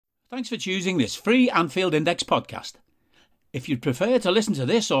Thanks for choosing this free Anfield Index podcast. If you'd prefer to listen to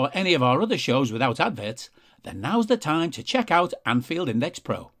this or any of our other shows without adverts, then now's the time to check out Anfield Index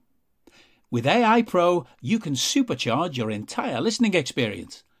Pro. With AI Pro, you can supercharge your entire listening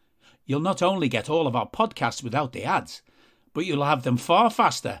experience. You'll not only get all of our podcasts without the ads, but you'll have them far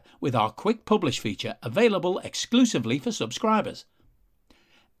faster with our quick publish feature available exclusively for subscribers.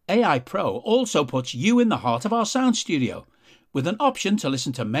 AI Pro also puts you in the heart of our sound studio, with an option to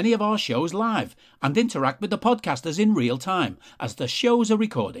listen to many of our shows live and interact with the podcasters in real time as the shows are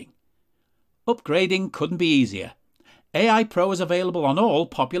recording. Upgrading couldn't be easier. AI Pro is available on all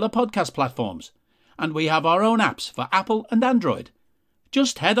popular podcast platforms, and we have our own apps for Apple and Android.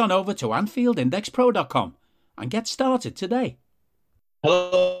 Just head on over to AnfieldIndexPro.com and get started today.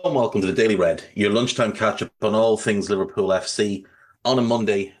 Hello and welcome to the Daily Red, your lunchtime catch-up on all things Liverpool FC on a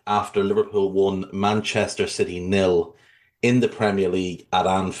Monday after Liverpool won Manchester City 0 in the Premier League at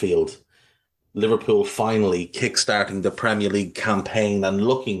Anfield. Liverpool finally kick-starting the Premier League campaign and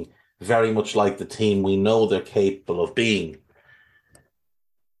looking very much like the team we know they're capable of being.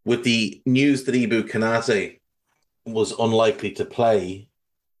 With the news that Ibou Konaté was unlikely to play,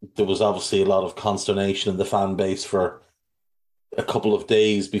 there was obviously a lot of consternation in the fan base for a couple of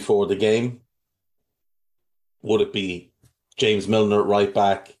days before the game. Would it be James Milner at right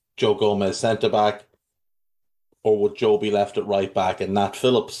back, Joe Gomez centre-back, or would Joe be left at right back and Nat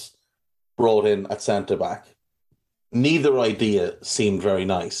Phillips brought in at centre-back? Neither idea seemed very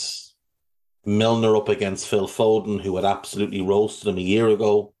nice. Milner up against Phil Foden, who had absolutely roasted him a year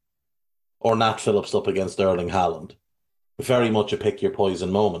ago, or Nat Phillips up against Erling Haaland. Very much a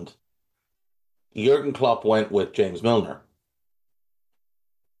pick-your-poison moment. Jurgen Klopp went with James Milner.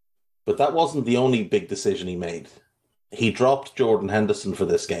 But that wasn't the only big decision he made. He dropped Jordan Henderson for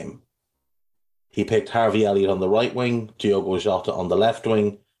this game. He picked Harvey Elliott on the right wing, Diogo Jota on the left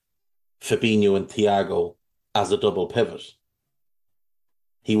wing, Fabinho and Thiago as a double pivot.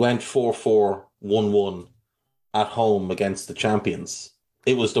 He went 4-4-1-1 at home against the champions.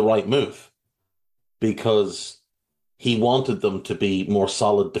 It was the right move because he wanted them to be more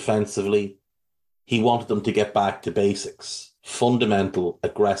solid defensively. He wanted them to get back to basics, fundamental,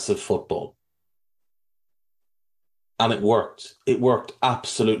 aggressive football. And it worked. It worked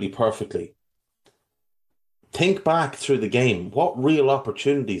absolutely perfectly. Think back through the game. What real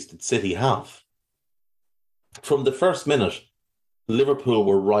opportunities did City have? From the first minute, Liverpool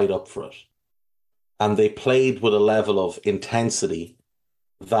were right up for it. And they played with a level of intensity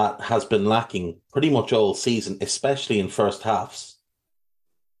that has been lacking pretty much all season, especially in first halves.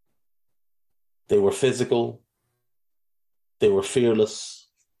 They were physical. They were fearless.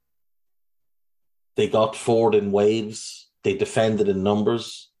 They got forward in waves. They defended in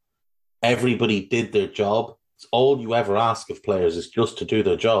numbers. Everybody did their job. It's all you ever ask of players is just to do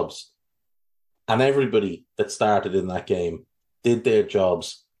their jobs. And everybody that started in that game did their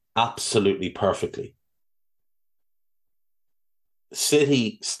jobs absolutely perfectly.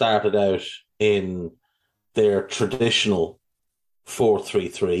 City started out in their traditional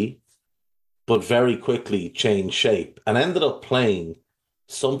 4-3-3, but very quickly changed shape and ended up playing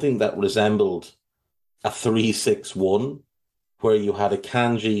something that resembled a 3-6-1, where you had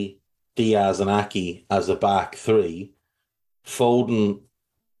Akanji, Diaz and Aki as a back three, Foden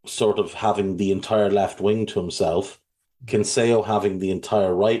sort of having the entire left wing to himself, Cancelo having the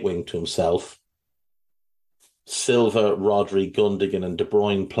entire right wing to himself, Silva, Rodri, Gundogan and De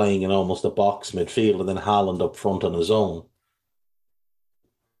Bruyne playing in almost a box midfield, and then Haaland up front on his own.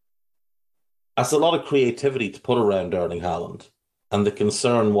 That's a lot of creativity to put around Erling Haaland. And the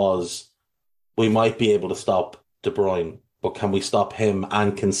concern was we might be able to stop De Bruyne, but can we stop him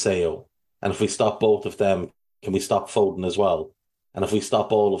and Cancelo? And if we stop both of them, can we stop Foden as well? And if we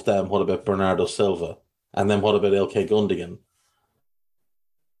stop all of them, what about Bernardo Silva? And then what about Ilkay Gundogan?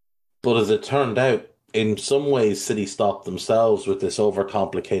 But as it turned out, in some ways, City stopped themselves with this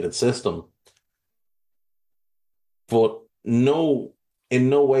overcomplicated system. But in no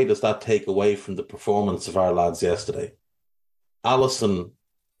way does that take away from the performance of our lads yesterday. Alisson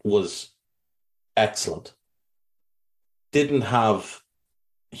was excellent. Didn't have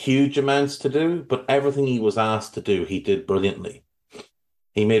huge amounts to do, but everything he was asked to do, he did brilliantly.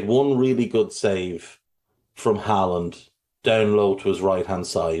 He made one really good save from Haaland down low to his right-hand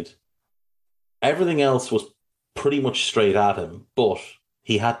side. Everything else was pretty much straight at him, but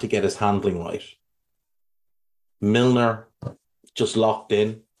he had to get his handling right. Milner just locked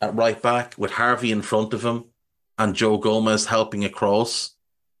in at right back with Harvey in front of him and Joe Gomez helping across.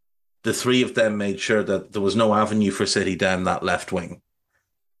 The three of them made sure that there was no avenue for City down that left wing.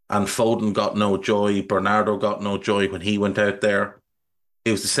 And Foden got no joy. Bernardo got no joy when he went out there.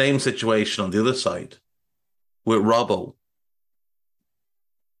 It was the same situation on the other side with Robbo.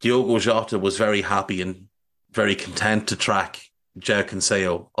 Diogo Jota was very happy and very content to track João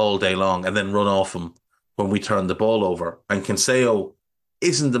Cancelo all day long and then run off him when we turned the ball over. And Cancelo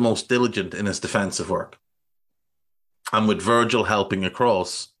isn't the most diligent in his defensive work. And with Virgil helping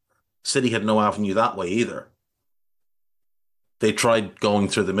across, City had no avenue that way either. They tried going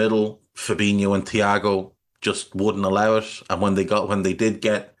through the middle. Fabinho and Thiago just wouldn't allow it. And when they did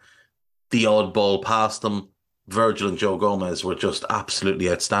get the odd ball past them, Virgil and Joe Gomez were just absolutely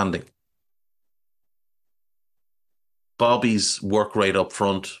outstanding. Bobby's work rate up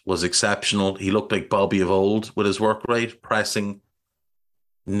front was exceptional. He looked like Bobby of old with his work rate, pressing,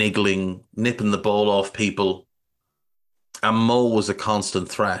 niggling, nipping the ball off people. And Mo was a constant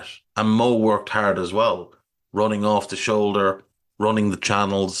threat. And Mo worked hard as well, running off the shoulder, running the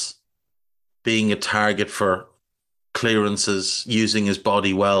channels, being a target for clearances, using his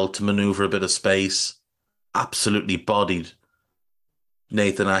body well to maneuver a bit of space. Absolutely bodied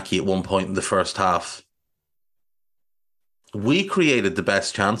Nathan Ake at one point in the first half. We created the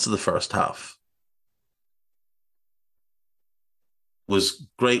best chance of the first half. It was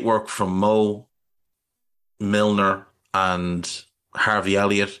great work from Mo, Milner, and Harvey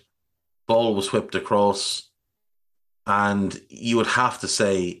Elliott. Ball was whipped across. And you would have to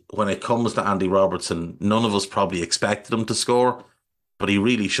say, when it comes to Andy Robertson, none of us probably expected him to score, but he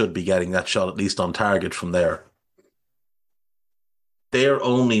really should be getting that shot at least on target from there. Their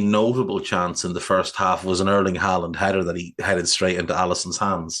only notable chance in the first half was an Erling Haaland header that he headed straight into Alisson's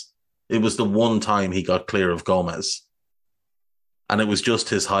hands. It was the one time he got clear of Gomez. And it was just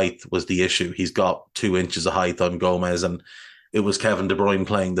his height was the issue. He's got 2 inches of height on Gomez, and it was Kevin De Bruyne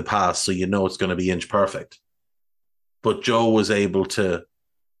playing the pass, so you know it's going to be inch perfect. But Joe was able to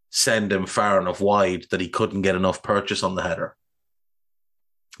send him far enough wide that he couldn't get enough purchase on the header.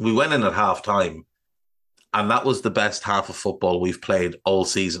 We went in at half-time, and that was the best half of football we've played all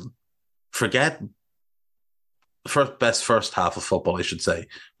season. Forget best first half of football, I should say,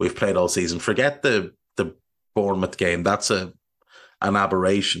 we've played all season. Forget the Bournemouth game. That's an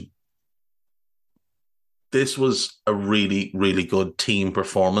aberration. This was a really, really good team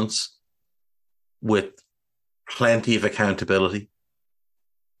performance with plenty of accountability.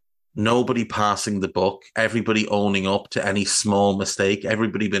 Nobody passing the buck. Everybody owning up to any small mistake.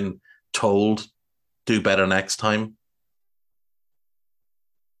 Everybody been told, do better next time.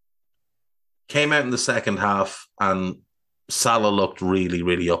 Came out in the second half and Salah looked really,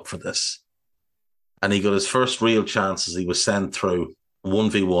 really up for this. And he got his first real chance as he was sent through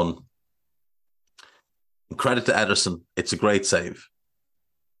 1v1. Credit to Ederson. It's a great save.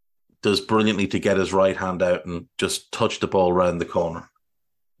 Does brilliantly to get his right hand out and just touch the ball around the corner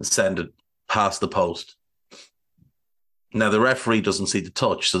and send it past the post. Now, the referee doesn't see the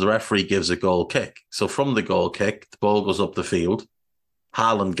touch, so the referee gives a goal kick. So from the goal kick, the ball goes up the field.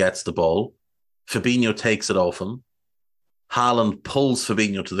 Haaland gets the ball. Fabinho takes it off him. Haaland pulls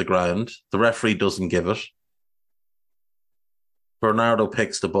Fabinho to the ground. The referee doesn't give it. Bernardo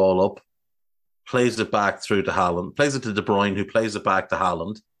picks the ball up, plays it back through to Haaland, plays it to De Bruyne, who plays it back to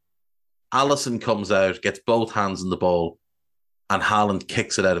Haaland. Alisson comes out, gets both hands on the ball, and Haaland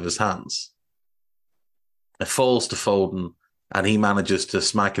kicks it out of his hands. It falls to Foden, and he manages to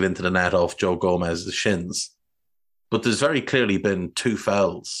smack it into the net off Joe Gomez's shins. But there's very clearly been 2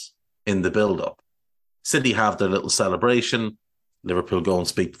 fouls in the build-up. City have their little celebration. Liverpool go and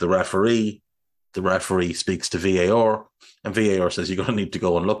speak to the referee. The referee speaks to VAR, and VAR says, you're going to need to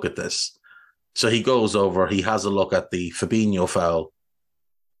go and look at this. So he goes over, he has a look at the Fabinho foul,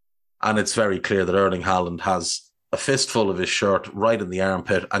 and it's very clear that Erling Haaland has a fistful of his shirt right in the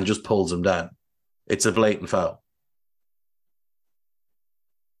armpit and just pulls him down. It's a blatant foul.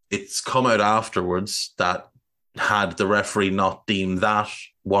 It's come out afterwards that had the referee not deemed that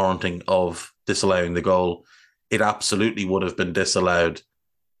warranting of disallowing the goal, it absolutely would have been disallowed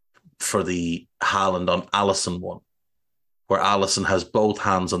for the Haaland on Alisson one, where Alisson has both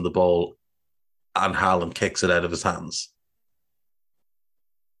hands on the ball and Haaland kicks it out of his hands.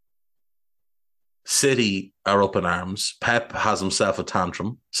 City are up in arms. Pep has himself a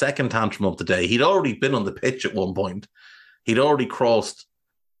tantrum. Second tantrum of the day. He'd already been on the pitch at one point. He'd already crossed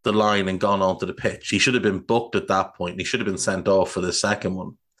the line and gone onto the pitch. He should have been booked at that point. He should have been sent off for the second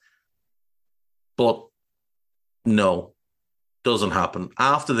one. But no, doesn't happen.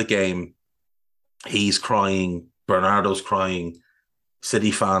 After the game, he's crying. Bernardo's crying.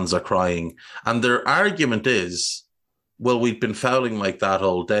 City fans are crying. And their argument is, well, we'd been fouling like that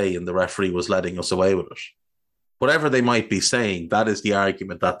all day and the referee was letting us away with it. Whatever they might be saying, that is the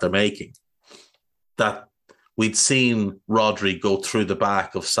argument that they're making. That We'd seen Rodri go through the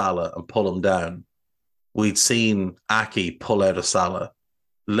back of Salah and pull him down. We'd seen Ake pull out of Salah.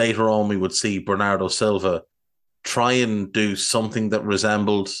 Later on, we would see Bernardo Silva try and do something that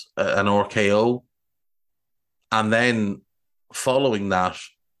resembled an RKO. And then following that,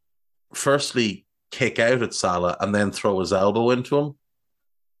 firstly, kick out at Salah and then throw his elbow into him.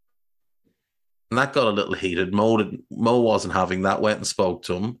 And that got a little heated. Mo wasn't having that, went and spoke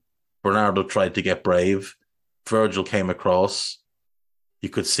to him. Bernardo tried to get brave. Virgil came across. You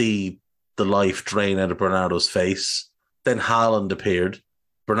could see the life drain out of Bernardo's face. Then Haaland appeared.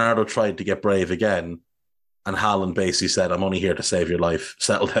 Bernardo tried to get brave again. And Haaland basically said, I'm only here to save your life.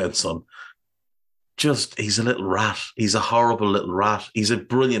 Settle down, son. He's a little rat. He's a horrible little rat. He's a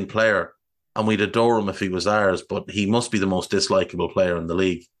brilliant player. And we'd adore him if he was ours, but he must be the most dislikable player in the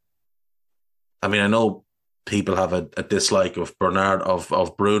league. I mean, I know people have a dislike of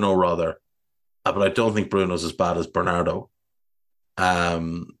Bruno rather, but I don't think Bruno's as bad as Bernardo.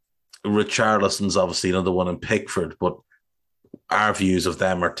 Richarlison's obviously another one in Pickford, but our views of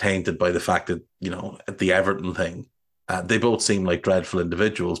them are tainted by the fact that, the Everton thing, they both seem like dreadful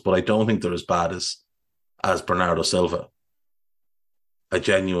individuals, but I don't think they're as bad as Bernardo Silva. I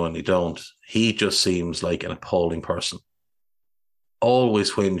genuinely don't. He just seems like an appalling person.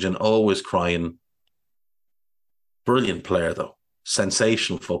 Always whinging, always crying. Brilliant player, though.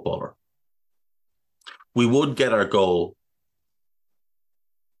 Sensational footballer. We would get our goal.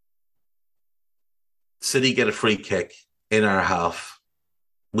 City get a free kick in our half.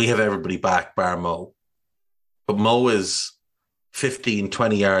 We have everybody back, bar Mo. But Mo is 15,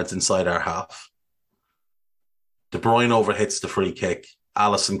 20 yards inside our half. De Bruyne overhits the free kick.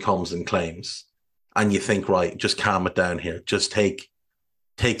 Alisson comes and claims. And you think, right, just calm it down here. Just take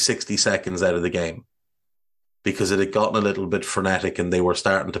 60 seconds out of the game. Because it had gotten a little bit frenetic and they were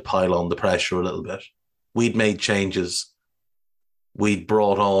starting to pile on the pressure a little bit. We'd made changes. We'd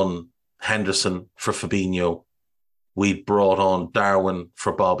brought on Henderson for Fabinho. We'd brought on Darwin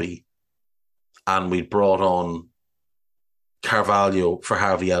for Bobby. And we'd brought on Carvalho for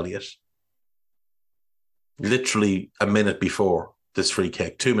Harvey Elliott. Literally a minute before this free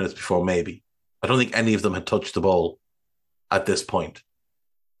kick, 2 minutes before maybe. I don't think any of them had touched the ball at this point.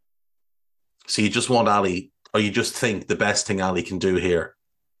 So you just want Ali, or you just think the best thing Ali can do here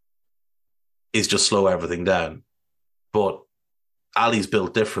is just slow everything down. But Ali's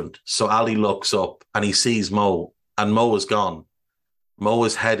built different. So Ali looks up and he sees Mo, and Mo is gone. Mo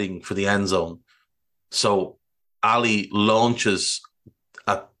is heading for the end zone. So Ali launches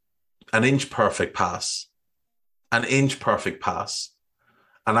an inch perfect pass. And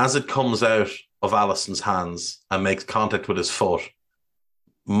as it comes out of Alisson's hands and makes contact with his foot,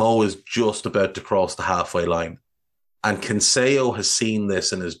 Mo is just about to cross the halfway line. And Cancelo has seen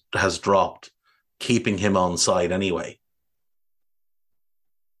this and has dropped, keeping him onside anyway.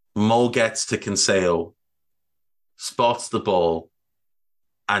 Mo gets to Cancelo, spots the ball,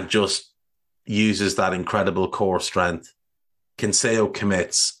 and just uses that incredible core strength. Cancelo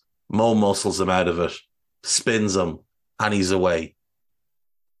commits, Mo muscles him out of it, spins him, and he's away.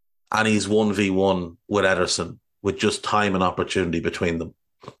 And he's 1v1 with Ederson, with just time and opportunity between them.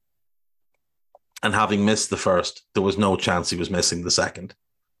 And having missed the first, there was no chance he was missing the second.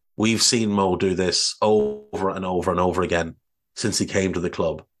 We've seen Mo do this over and over and over again since he came to the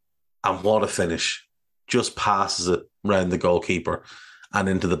club. And what a finish. Just passes it round the goalkeeper and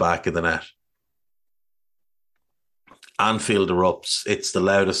into the back of the net. Anfield erupts. It's the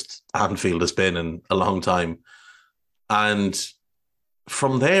loudest Anfield has been in a long time. And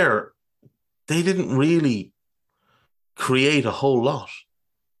from there, they didn't really create a whole lot.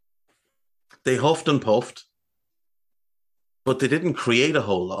 They huffed and puffed, but they didn't create a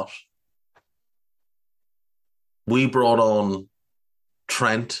whole lot. We brought on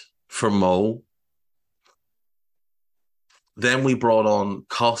Trent for Mo. Then we brought on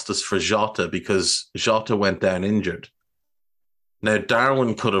Costas for Jota because Jota went down injured. Now,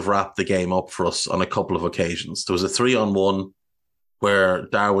 Darwin could have wrapped the game up for us on a couple of occasions. There was a 3-on-1 where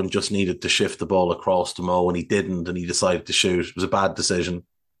Darwin just needed to shift the ball across to Mo and he didn't, and he decided to shoot. It was a bad decision.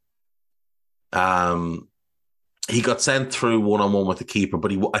 He got sent through 1-on-1 with the keeper,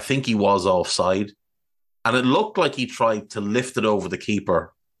 but I think he was offside. And it looked like he tried to lift it over the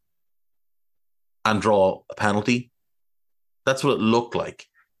keeper and draw a penalty. That's what it looked like.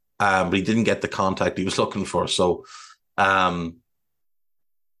 But he didn't get the contact he was looking for. So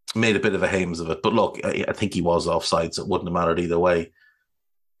made a bit of a hames of it. But look, I think he was offside, so it wouldn't have mattered either way.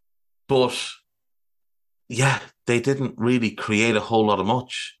 But yeah, they didn't really create a whole lot of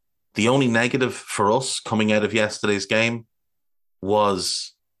much. The only negative for us coming out of yesterday's game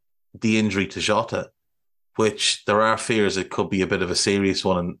was the injury to Jota, which there are fears it could be a bit of a serious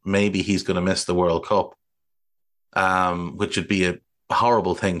one, and maybe he's going to miss the World Cup, which would be a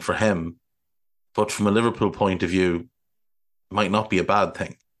horrible thing for him. But from a Liverpool point of view, might not be a bad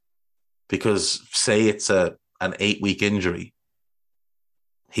thing, because say it's an 8-week injury,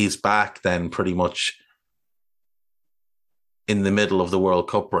 he's back then pretty much in the middle of the World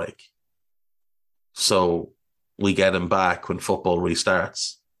Cup break. So we get him back when football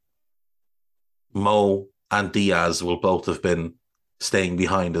restarts. Mo and Diaz will both have been staying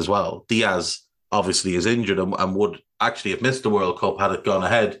behind as well. Diaz obviously is injured and would actually have missed the World Cup had it gone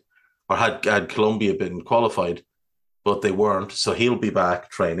ahead, or had Colombia been qualified, but they weren't. So he'll be back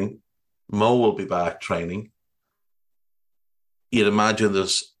training. Mo will be back training. You'd imagine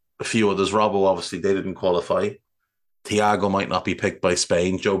there's a few others. Robbo, obviously, they didn't qualify. Thiago might not be picked by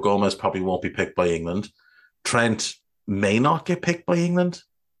Spain. Joe Gomez probably won't be picked by England. Trent may not get picked by England.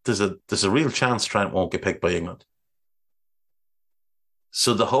 There's a real chance Trent won't get picked by England.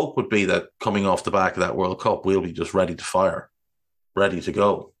 So the hope would be that coming off the back of that World Cup, we'll be just ready to fire, ready to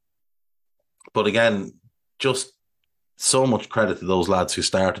go. But again, just so much credit to those lads who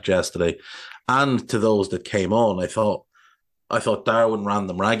started yesterday, and to those that came on. I thought Darwin ran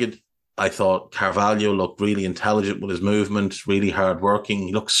them ragged. I thought Carvalho looked really intelligent with his movement, really hard-working.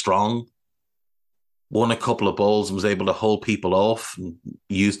 He looked strong. Won a couple of balls and was able to hold people off and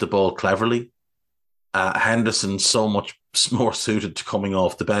use the ball cleverly. Henderson, so much more suited to coming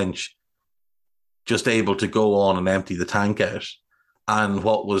off the bench, just able to go on and empty the tank out. And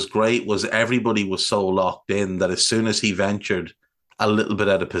what was great was everybody was so locked in that as soon as he ventured a little bit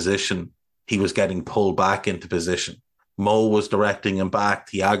out of position, he was getting pulled back into position. Mo was directing him back.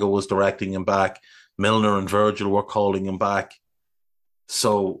 Thiago was directing him back. Milner and Virgil were calling him back.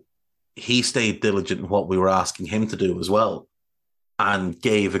 So he stayed diligent in what we were asking him to do as well, and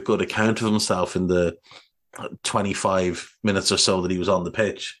gave a good account of himself in the 25 minutes or so that he was on the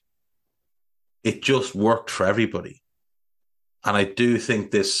pitch. It just worked for everybody. And I do think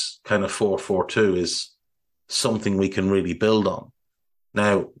this kind of 4-4-2 is something we can really build on.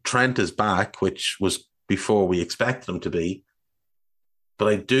 Now, Trent is back, which was before we expected him to be. But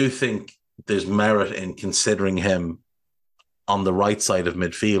I do think there's merit in considering him on the right side of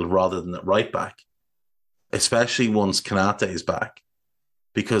midfield rather than at right back, especially once Konate is back.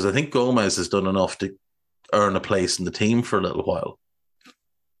 Because I think Gomez has done enough to earn a place in the team for a little while.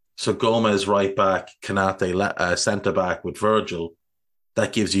 So Gomez right back, Konate centre back with Virgil,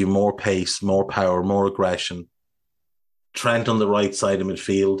 that gives you more pace, more power, more aggression. Trent on the right side of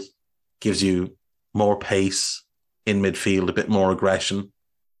midfield gives you more pace in midfield, a bit more aggression.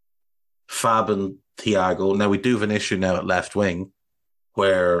 Fab and Thiago. Now we do have an issue now at left wing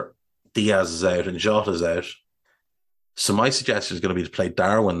where Diaz is out and Jota's out. So my suggestion is going to be to play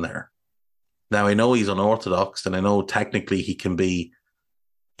Darwin there. Now I know he's unorthodox and I know technically he can be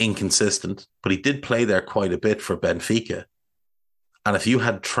inconsistent, but he did play there quite a bit for Benfica. And if you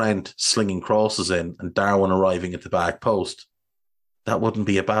had Trent slinging crosses in and Darwin arriving at the back post, that wouldn't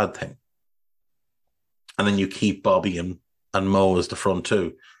be a bad thing. And then you keep Bobby and Mo as the front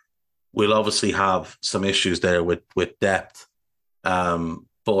two. We'll obviously have some issues there with depth,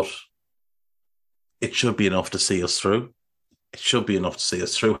 but it should be enough to see us through. It should be enough to see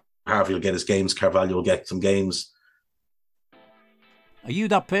us through. Harvey will get his games. Carvalho will get some games. Are you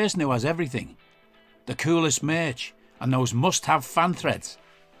that person who has everything? The coolest merch and those must-have fan threads?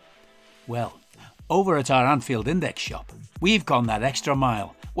 Well, over at our Anfield Index shop, we've gone that extra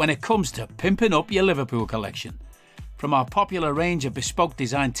mile when it comes to pimping up your Liverpool collection. From our popular range of bespoke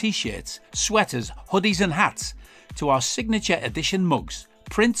design t-shirts, sweaters, hoodies and hats, to our signature edition mugs,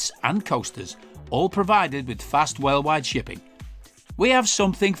 prints and coasters, all provided with fast worldwide shipping. We have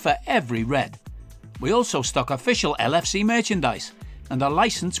something for every red. We also stock official LFC merchandise and are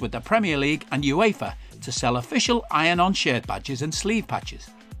licensed with the Premier League and UEFA to sell official iron-on shirt badges and sleeve patches.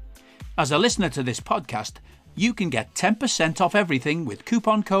 As a listener to this podcast, you can get 10% off everything with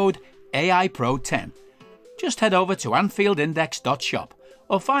coupon code AIPRO10. Just head over to AnfieldIndex.shop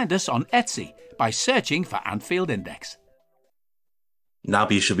or find us on Etsy by searching for Anfield Index.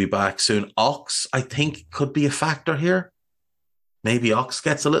 Naby should be back soon. Ox, I think, could be a factor here. Maybe Ox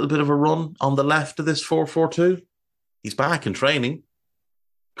gets a little bit of a run on the left of this 4-4-2. He's back in training.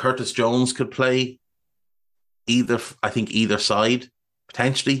 Curtis Jones could play either side,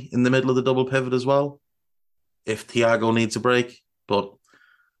 potentially in the middle of the double pivot as well, if Thiago needs a break. But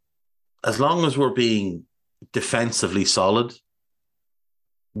as long as we're being defensively solid,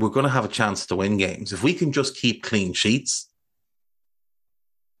 we're going to have a chance to win games. If we can just keep clean sheets,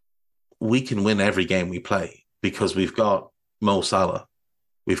 we can win every game we play because we've got Mo Salah,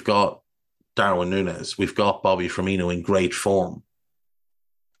 we've got Darwin Núñez. We've got Bobby Firmino in great form.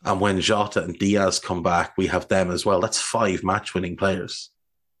 And when Jota and Diaz come back, we have them as well. That's 5 match-winning players.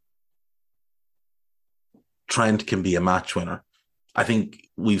 Trent can be a match winner. I think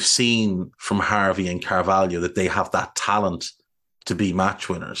we've seen from Harvey and Carvalho that they have that talent to be match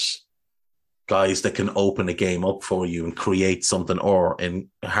winners. Guys that can open a game up for you and create something, or in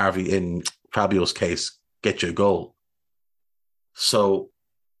Fabio's case, get you a goal. So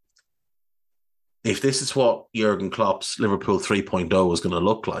if this is what Jurgen Klopp's Liverpool 3.0 is going to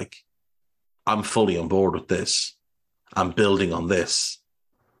look like, I'm fully on board with this. I'm building on this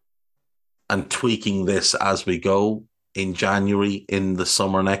and tweaking this as we go in January, in the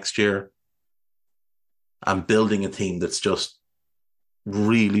summer next year. I'm building a team that's just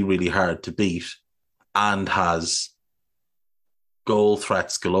really, really hard to beat and has goal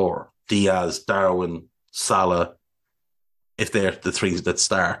threats galore. Diaz, Darwin, Salah, if they're the 3 that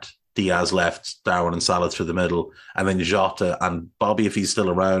start. Diaz left, Darwin and Salah through the middle, and then Jota and Bobby, if he's still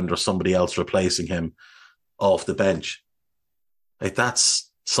around, or somebody else replacing him off the bench. Like, that's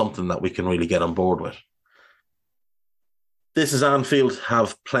something that we can really get on board with. This is Anfield,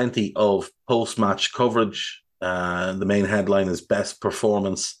 have plenty of post-match coverage. The main headline is best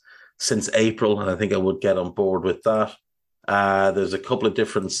performance since April, and I think I would get on board with that. There's a couple of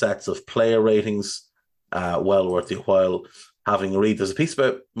different sets of player ratings, well worth your while having a read. There's a piece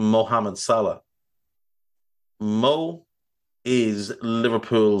about Mohamed Salah. Mo is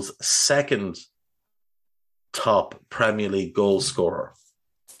Liverpool's second top Premier League goal scorer,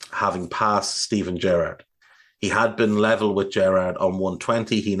 having passed Steven Gerrard. He had been level with Gerrard on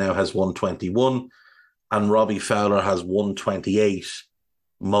 120. He now has 121, and Robbie Fowler has 128.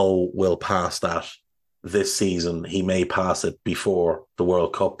 Mo will pass that this season. He may pass it before the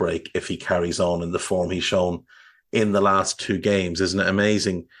World Cup break if he carries on in the form he's shown in the last 2 games. Isn't it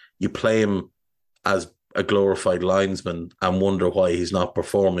amazing? You play him as a glorified linesman and wonder why he's not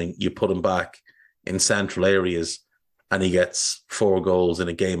performing. You put him back in central areas and he gets 4 goals in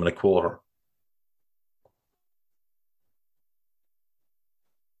a game and a quarter.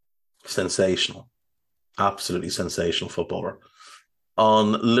 Sensational. Absolutely sensational footballer.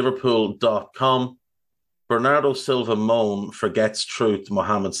 On Liverpool.com, Bernardo Silva moan forgets truth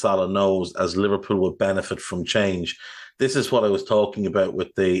Mohamed Salah knows as Liverpool would benefit from change. This is what I was talking about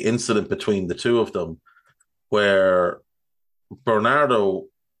with the incident between the two of them, where Bernardo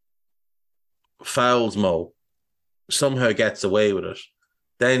fouls Mo, somehow gets away with it,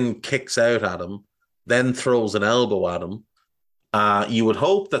 then kicks out at him, then throws an elbow at him. You would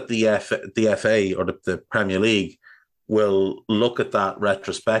hope that the FA or the Premier League will look at that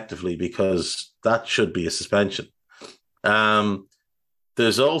retrospectively, because that should be a suspension.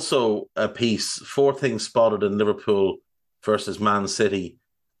 There's also a piece, 4 things spotted in Liverpool versus Man City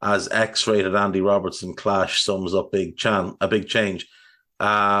as X-rated Andy Robertson clash sums up a big change,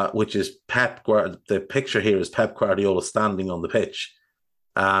 which is the picture here is Pep Guardiola standing on the pitch.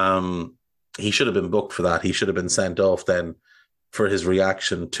 He should have been booked for that. He should have been sent off then for his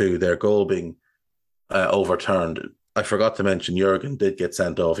reaction to their goal being overturned. I forgot to mention Jurgen did get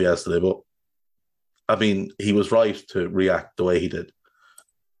sent off yesterday, but I mean, he was right to react the way he did.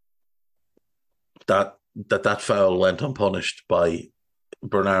 That foul went unpunished by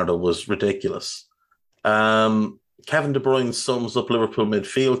Bernardo was ridiculous. Kevin De Bruyne sums up Liverpool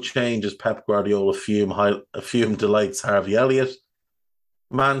midfield change as Pep Guardiola fume delights Harvey Elliott.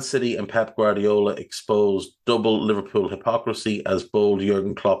 Man City and Pep Guardiola expose double Liverpool hypocrisy as bold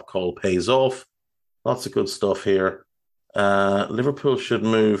Jurgen Klopp call pays off. Lots of good stuff here. Liverpool should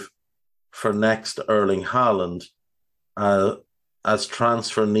move for next Erling Haaland as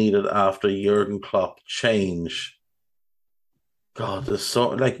transfer needed after Jurgen Klopp change. God, there's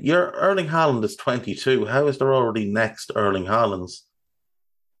so your Erling Haaland is 22. How is there already next Erling Haalands?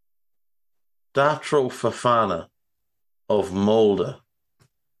 Datro Fofana of Molde.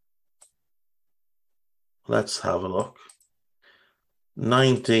 Let's have a look.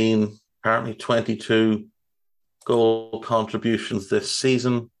 19, apparently 22 goal contributions this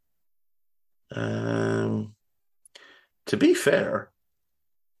season. To be fair,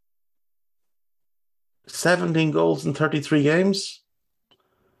 17 goals in 33 games.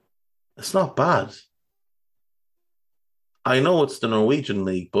 It's not bad. I know it's the Norwegian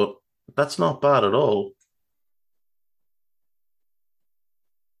league, but that's not bad at all.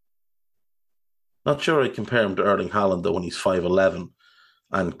 Not sure I'd compare him to Erling Haaland, though, when he's 5'11"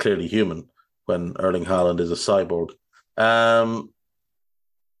 and clearly human, when Erling Haaland is a cyborg.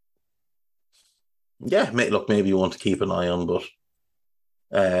 Yeah, look, maybe you want to keep an eye on, but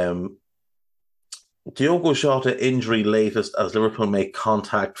Diogo Jota injury latest as Liverpool make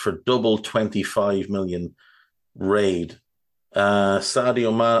contact for double 25 million raid.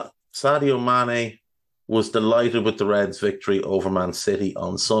 Sadio Mane was delighted with the Reds' victory over Man City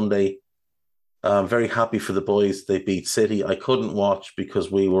on Sunday. I'm very happy for the boys. They beat City. I couldn't watch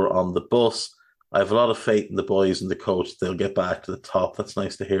because we were on the bus. I have a lot of faith in the boys and the coach. They'll get back to the top. That's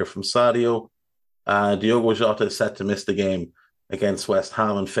nice to hear from Sadio. Diogo Jota is set to miss the game against West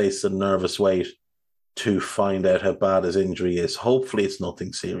Ham and face a nervous wait to find out how bad his injury is. Hopefully it's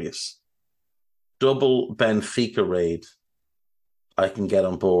nothing serious. Double Benfica raid. I can get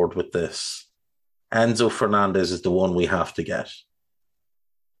on board with this. Enzo Fernandez is the one we have to get.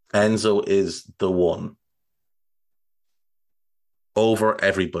 Enzo is the one. Over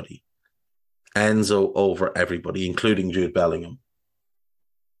everybody. Enzo over everybody, including Jude Bellingham.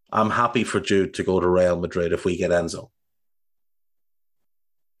 I'm happy for Jude to go to Real Madrid if we get Enzo.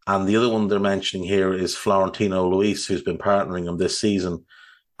 And the other one they're mentioning here is Florentino Luis, who's been partnering him this season.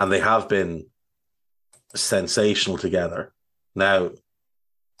 And they have been sensational together. Now,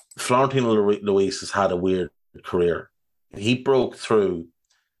 Florentino Luis has had a weird career. He broke through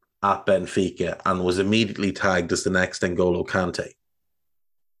at Benfica and was immediately tagged as the next N'Golo Kante.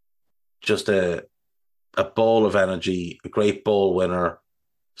 Just a ball of energy, a great ball winner,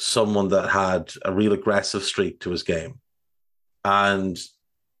 someone that had a real aggressive streak to his game. And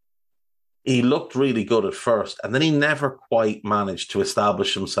he looked really good at first, and then he never quite managed to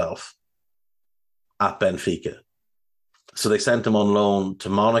establish himself at Benfica. So they sent him on loan to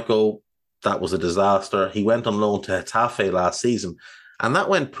Monaco. That was a disaster. He went on loan to Getafe last season, and that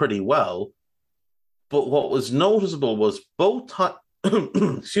went pretty well. But what was noticeable was both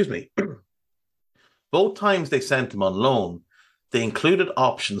times they sent him on loan, they included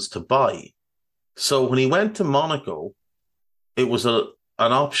options to buy. So when he went to Monaco, it was an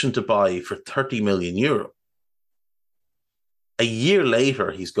option to buy for 30 million euro. A year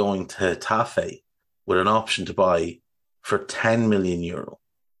later, he's going to Getafe with an option to buy for 10 million euro.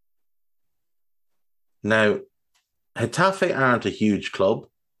 Now, Getafe aren't a huge club,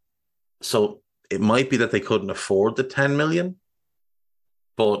 so it might be that they couldn't afford the 10 million,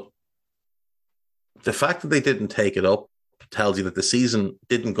 but the fact that they didn't take it up tells you that the season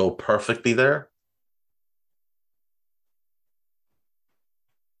didn't go perfectly there.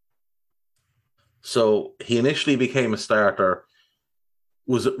 So he initially became a starter,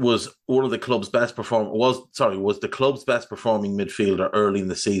 was one of the club's best was the club's best performing midfielder early in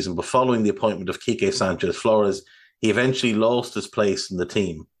the season, but following the appointment of Quique Sanchez Flores, he eventually lost his place in the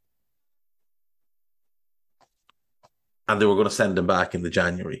team. And they were going to send him back in the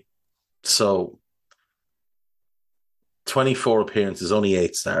January. So 24 appearances, only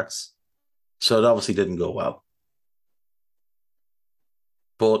 8 starts. So it obviously didn't go well.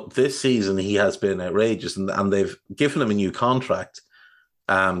 But this season, he has been outrageous, and they've given him a new contract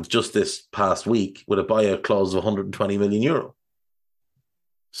just this past week with a buyout clause of 120 million euro.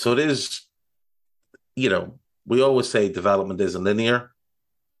 So it is, we always say development isn't linear,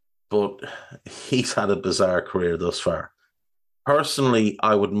 but he's had a bizarre career thus far. Personally,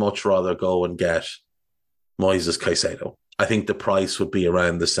 I would much rather go and get Moises Caicedo. I think the price would be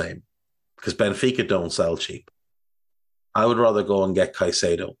around the same because Benfica don't sell cheap. I would rather go and get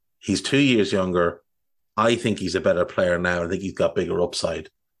Caicedo. He's 2 years younger. I think he's a better player now. I think he's got bigger upside.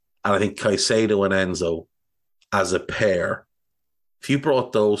 And I think Caicedo and Enzo as a pair, if you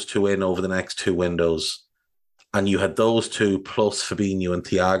brought those two in over the next 2 windows and you had those two plus Fabinho and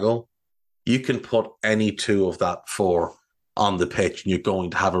Thiago, you can put any 2 of that 4 on the pitch and you're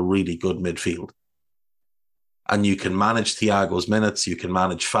going to have a really good midfield. And you can manage Thiago's minutes, you can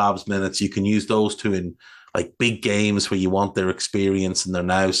manage Fab's minutes, you can use those 2 in like big games where you want their experience and their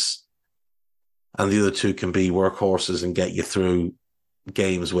nous. And the other 2 can be workhorses and get you through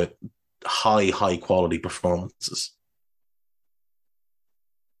games with high quality performances.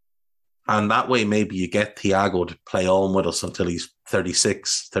 And that way, maybe you get Thiago to play on with us until he's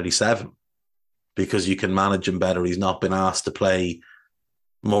 36, 37, because you can manage him better. He's not been asked to play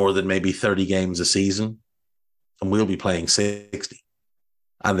more than maybe 30 games a season, and we'll be playing 60.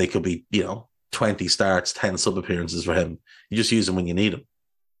 And they could be, 20 starts, 10 sub appearances for him. You just use him when you need him.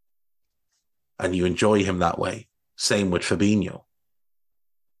 And you enjoy him that way. Same with Fabinho.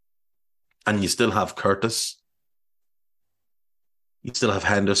 And you still have Curtis. You still have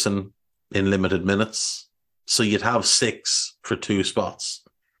Henderson in limited minutes. So you'd have 6 for 2 spots.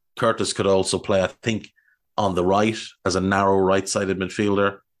 Curtis could also play, I think, on the right as a narrow right-sided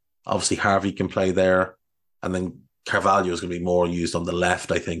midfielder. Obviously, Harvey can play there. And then Carvalho is going to be more used on the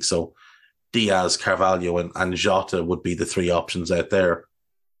left, I think. So Diaz, Carvalho, and Jota would be the 3 options out there.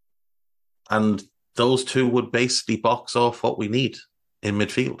 And those two would basically box off what we need in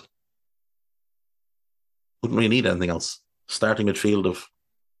midfield. Wouldn't really need anything else. Starting midfield of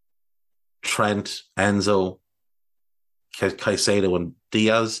Trent, Enzo, Caicedo and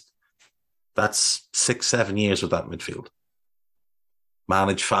Diaz. That's 6-7 years with that midfield.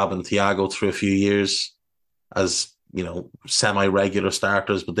 Manage Fab and Thiago through a few years as, semi-regular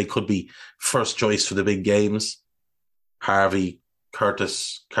starters, but they could be first choice for the big games. Harvey,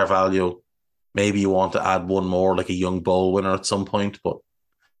 Curtis, Carvalho. Maybe you want to add one more, like a young ball winner at some point, but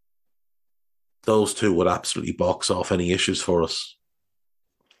those two would absolutely box off any issues for us.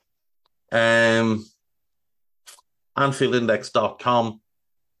 AnfieldIndex.com.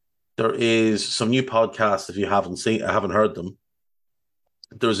 There is some new podcasts if you haven't heard them.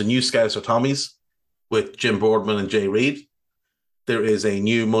 There's a new Scouser Tommies with Jim Boardman and Jay Reid. There is a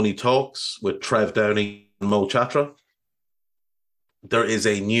new Money Talks with Trev Downey and Mo Chatra. There is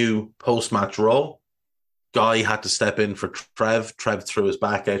a new post-match Raw. Guy had to step in for Trev. Trev threw his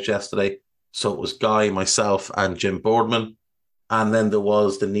back out yesterday. So it was Guy, myself, and Jim Boardman. And then there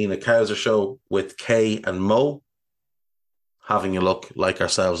was the Nina Kauser show with Kay and Mo, having a look like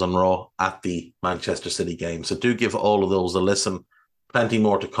ourselves on Raw at the Manchester City game. So do give all of those a listen. Plenty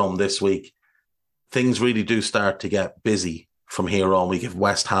more to come this week. Things really do start to get busy from here on. We give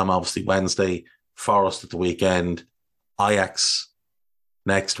West Ham, obviously, Wednesday, Forest at the weekend, Ajax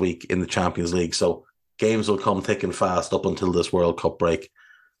next week in the Champions League. So games will come thick and fast up until this World Cup break.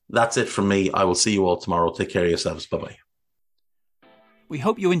 That's it from me. I will see you all tomorrow. Take care of yourselves. Bye-bye. We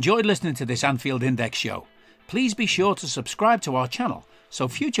hope you enjoyed listening to this Anfield Index show. Please be sure to subscribe to our channel so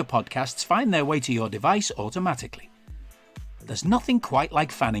future podcasts find their way to your device automatically. There's nothing quite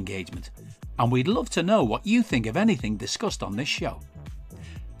like fan engagement, and we'd love to know what you think of anything discussed on this show.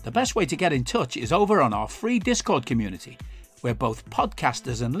 The best way to get in touch is over on our free Discord community, where both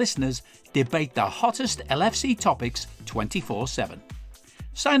podcasters and listeners debate the hottest LFC topics 24/7.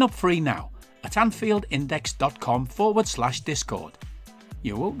 Sign up free now at AnfieldIndex.com/Discord.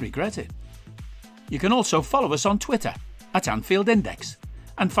 You won't regret it. You can also follow us on Twitter at Anfield Index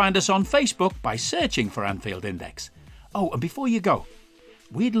and find us on Facebook by searching for Anfield Index. Oh, and before you go,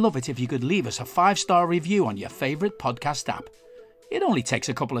 we'd love it if you could leave us a 5-star review on your favourite podcast app. It only takes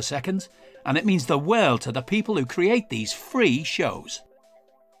a couple of seconds, and it means the world to the people who create these free shows.